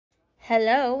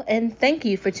Hello, and thank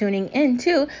you for tuning in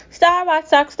to Star Watch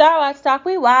Talk. Star Watch Talk,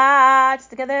 we watch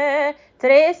together.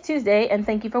 Today is Tuesday, and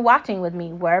thank you for watching with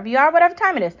me, wherever you are, whatever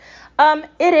time it is.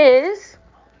 It is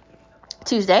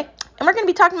Tuesday, and we're going to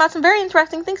be talking about some very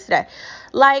interesting things today.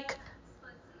 Like,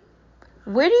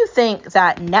 where do you think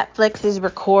that Netflix is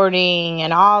recording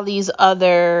and all these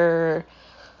other,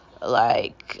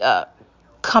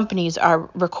 companies are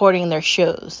recording their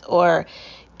shows, or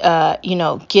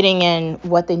getting in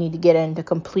what they need to get in to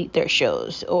complete their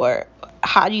shows? Or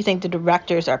how do you think the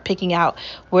directors are picking out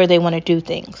where they want to do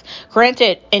things?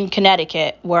 Granted, in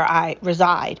Connecticut, where I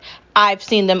reside, I've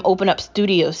seen them open up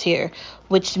studios here,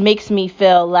 which makes me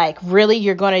feel like, really,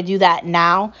 you're going to do that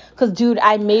now? Because, dude,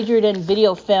 I majored in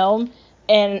video film,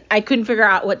 and I couldn't figure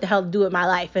out what the hell to do with my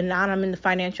life. And now I'm in the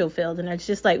financial field, and it's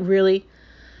just like, really?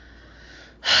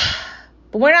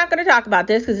 But we're not going to talk about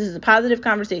this because this is a positive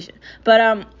conversation. But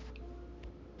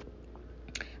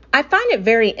I find it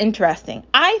very interesting.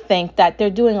 I think that they're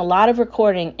doing a lot of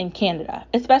recording in Canada,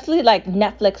 especially like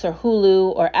Netflix or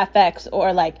Hulu or FX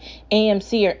or like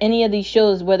AMC or any of these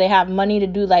shows where they have money to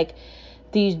do like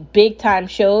these big time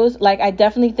shows. Like, I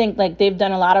definitely think like they've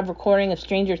done a lot of recording of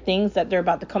Stranger Things that they're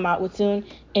about to come out with soon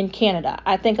in Canada.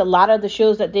 I think a lot of the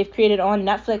shows that they've created on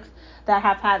Netflix that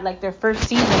have had like their first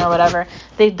season or whatever,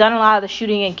 they've done a lot of the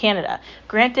shooting in Canada.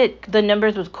 Granted, the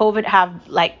numbers with COVID have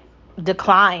like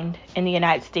declined in the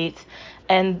United States,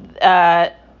 and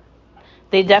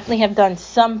they definitely have done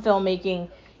some filmmaking,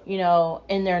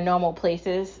 in their normal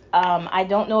places. I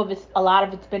don't know if a lot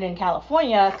of it's been in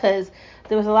California, because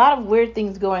there was a lot of weird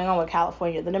things going on with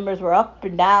California. The numbers were up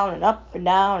and down and up and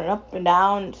down and up and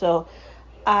down. So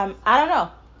I don't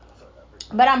know,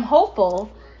 but I'm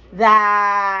hopeful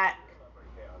that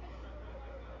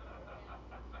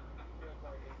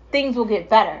things will get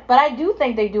better. But I do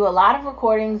think they do a lot of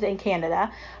recordings in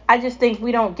Canada. I just think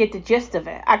we don't get the gist of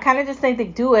it. I kind of just think they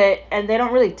do it and they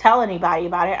don't really tell anybody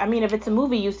about it. I mean, if it's a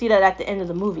movie, you see that at the end of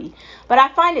the movie. But I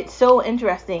find it so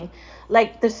interesting.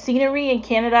 Like, the scenery in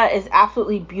Canada is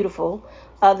absolutely beautiful.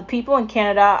 The people in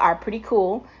Canada are pretty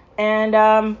cool. And,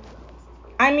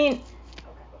 I mean,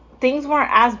 things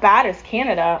weren't as bad as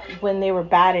Canada when they were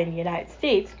bad in the United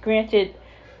States. Granted,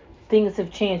 things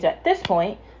have changed at this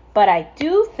point. But I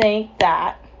do think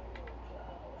that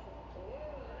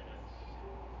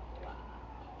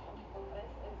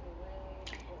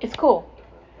it's cool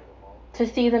to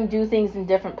see them do things in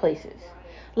different places.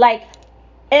 Like,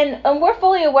 and we're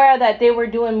fully aware that they were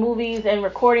doing movies and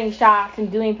recording shots and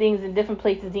doing things in different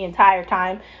places the entire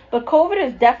time. But COVID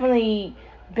has definitely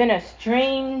been a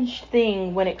strange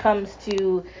thing when it comes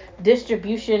to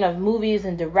distribution of movies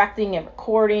and directing and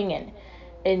recording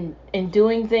and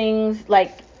doing things.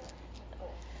 Like,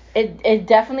 it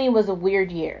definitely was a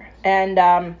weird year. And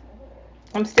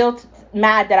I'm still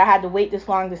mad that I had to wait this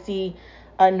long to see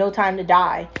No Time to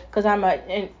Die, because I'm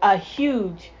a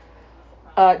huge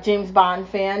James Bond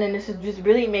fan, and this has just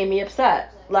really made me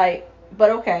upset. Like, but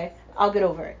okay, I'll get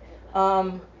over it.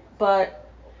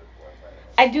 But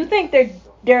I do think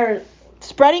they're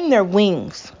spreading their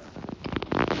wings,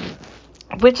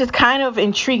 which is kind of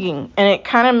intriguing, and it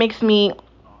kind of makes me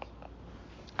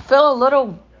feel a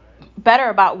little better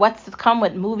about what's to come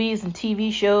with movies and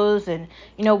TV shows and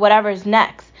whatever's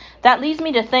next. That leads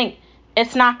me to think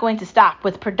it's not going to stop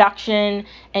with production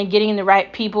and getting the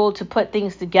right people to put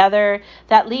things together.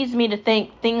 That leads me to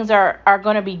think things are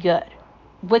going to be good,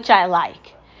 which I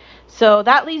like. So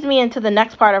that leads me into the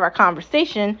next part of our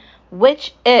conversation,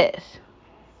 which is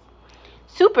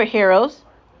superheroes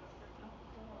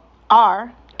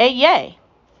are a yay.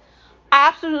 I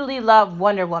absolutely love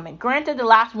Wonder Woman. Granted, the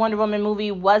last Wonder Woman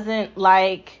movie wasn't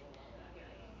like,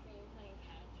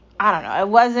 I don't know, it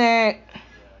wasn't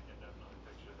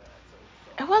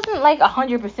like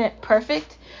 100%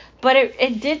 perfect, but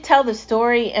it did tell the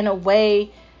story in a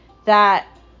way that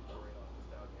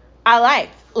I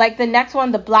liked. Like, the next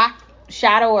one, the Black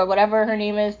Shadow or whatever her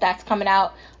name is, that's coming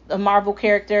out, the Marvel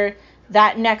character,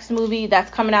 that next movie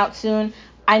that's coming out soon,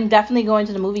 I'm definitely going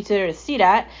to the movie theater to see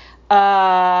that.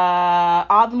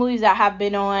 All the movies that have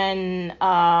been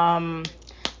on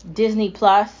Disney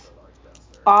Plus,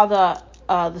 all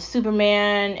the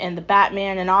Superman and the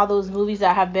Batman and all those movies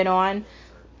that have been on,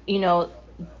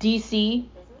 DC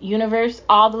universe,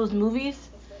 all those movies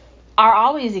are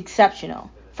always exceptional.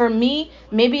 For me,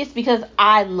 maybe it's because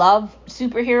I love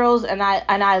superheroes, and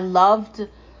I love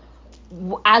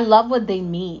what they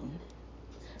mean.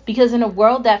 Because in a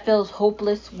world that feels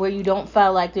hopeless, where you don't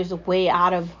feel like there's a way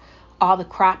out of all the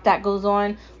crap that goes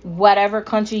on, whatever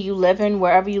country you live in,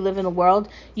 wherever you live in the world,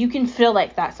 you can feel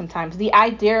like that sometimes. The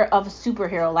idea of a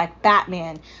superhero like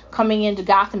Batman coming into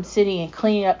Gotham City and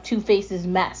cleaning up Two-Face's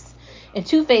mess. And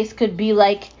Two-Face could be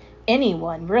like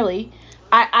anyone, really.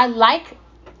 I like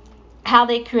how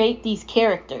they create these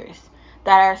characters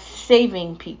that are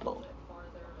saving people.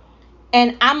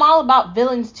 And I'm all about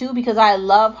villains too, because I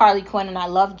love Harley Quinn and I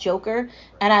love Joker,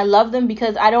 and I love them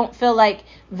because I don't feel like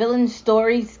villain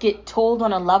stories get told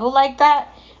on a level like that.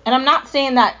 And I'm not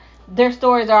saying that their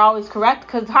stories are always correct,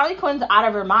 because Harley Quinn's out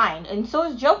of her mind and so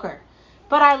is Joker.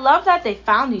 But I love that they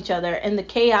found each other in the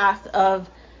chaos of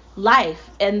life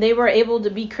and they were able to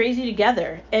be crazy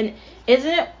together. And isn't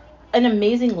it an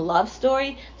amazing love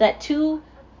story that two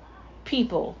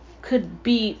people could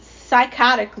be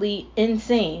psychotically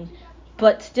insane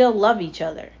but still love each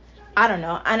other? I don't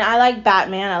know. And I like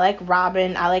Batman, I like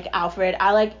Robin, I like Alfred,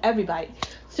 I like everybody.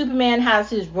 Superman has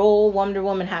his role, Wonder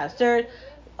Woman has hers,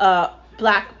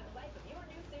 Black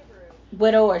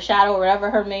Widow or Shadow or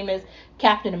whatever her name is,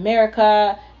 Captain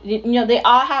America, they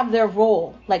all have their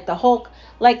role, like the Hulk,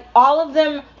 like all of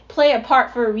them play a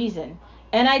part for a reason.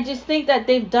 And I just think that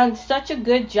they've done such a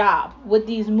good job with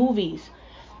these movies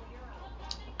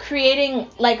creating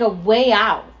like a way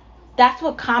out. That's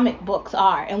what comic books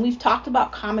are. And we've talked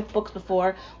about comic books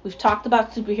before. We've talked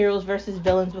about superheroes versus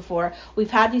villains before.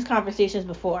 We've had these conversations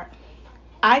before.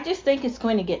 I just think it's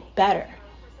going to get better.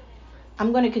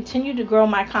 I'm going to continue to grow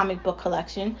my comic book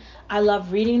collection. I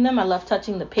love reading them. I love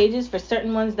touching the pages. For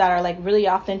certain ones that are like really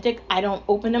authentic, I don't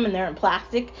open them and they're in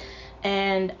plastic.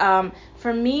 And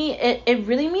for me, it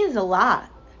really means a lot.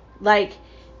 Like,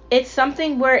 it's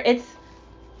something where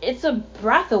it's a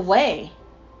breath away.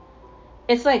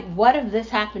 It's like, what if this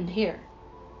happened here?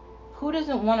 Who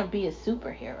doesn't want to be a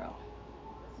superhero?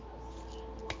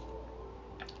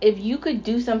 If you could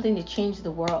do something to change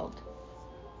the world,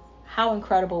 how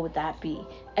incredible would that be?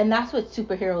 And that's what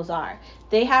superheroes are.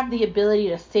 They have the ability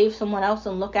to save someone else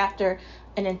and look after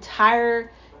an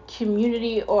entire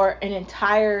community or an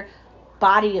entire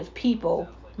body of people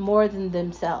more than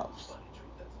themselves.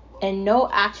 And no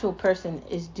actual person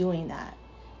is doing that.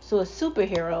 So a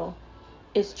superhero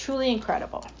is truly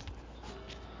incredible.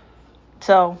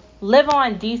 So live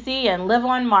on, DC, and live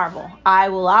on, Marvel. I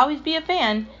will always be a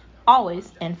fan,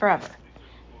 always and forever.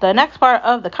 The next part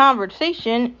of the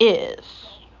conversation is,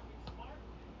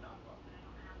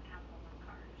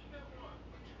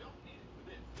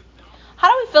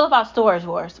 how do we feel about Storage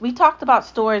Wars? We talked about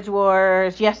Storage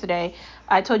Wars yesterday.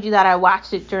 I told you that I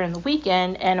watched it during the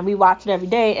weekend, and we watch it every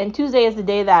day. And Tuesday is the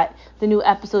day that the new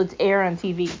episodes air on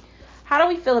TV. How do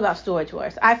we feel about Storage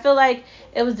Wars? I feel like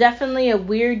it was definitely a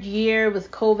weird year with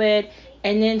COVID,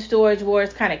 and then Storage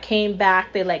Wars kind of came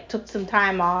back. They like took some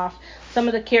time off. Some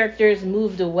of the characters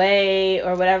moved away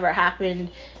or whatever happened,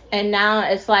 and now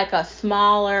it's like a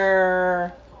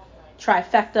smaller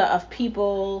trifecta of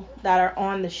people that are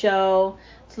on the show.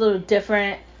 It's a little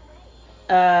different.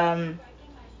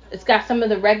 It's got some of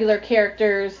the regular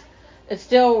characters. It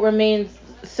still remains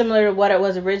similar to what it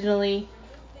was originally.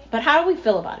 But how do we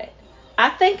feel about it? I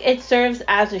think it serves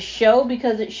as a show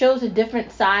because it shows a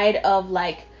different side of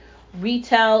like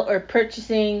retail or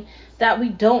purchasing that we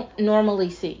don't normally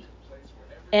see.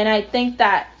 And I think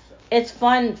that it's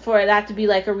fun for that to be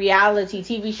like a reality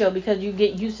TV show because you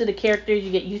get used to the characters,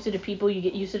 you get used to the people, you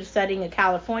get used to the setting of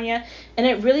California. And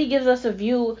it really gives us a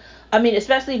view, I mean,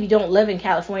 especially if you don't live in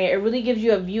California, it really gives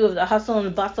you a view of the hustle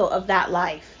and bustle of that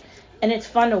life. And it's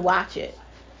fun to watch it.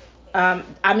 I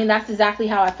mean, that's exactly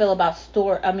how I feel about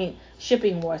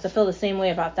Shipping Wars. I feel the same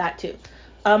way about that too.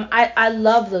 I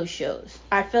love those shows.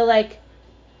 I feel like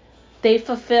they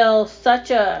fulfill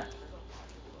something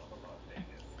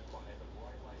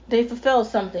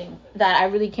that I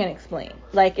really can't explain.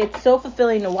 Like, it's so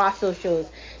fulfilling to watch those shows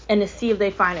and to see if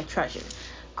they find a treasure.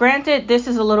 Granted, this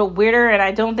is a little weirder, and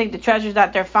I don't think the treasures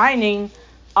that they're finding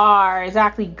are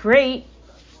exactly great.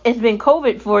 It's been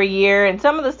COVID for a year, and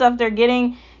some of the stuff they're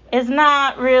getting is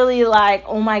not really like,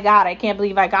 oh my god, I can't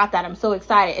believe I got that. I'm so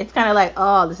excited. It's kind of like,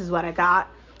 oh, this is what I got.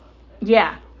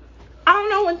 Yeah. I don't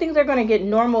know when things are going to get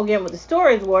normal again with the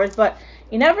Storage Wars, but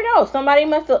you never know. Somebody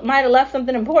might have left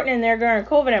something important in there during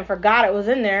COVID and forgot it was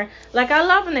in there. Like, I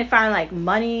love when they find like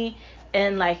money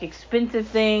and like expensive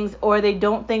things, or they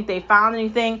don't think they found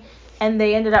anything and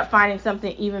they ended up finding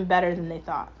something even better than they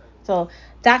thought. So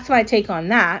that's my take on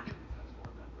that.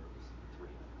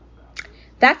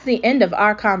 That's the end of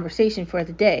our conversation for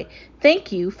the day.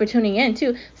 Thank you for tuning in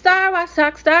to Star Wars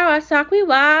Talk, we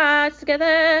watch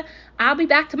together. I'll be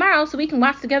back tomorrow so we can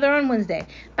watch together on Wednesday.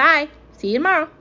 Bye. See you tomorrow.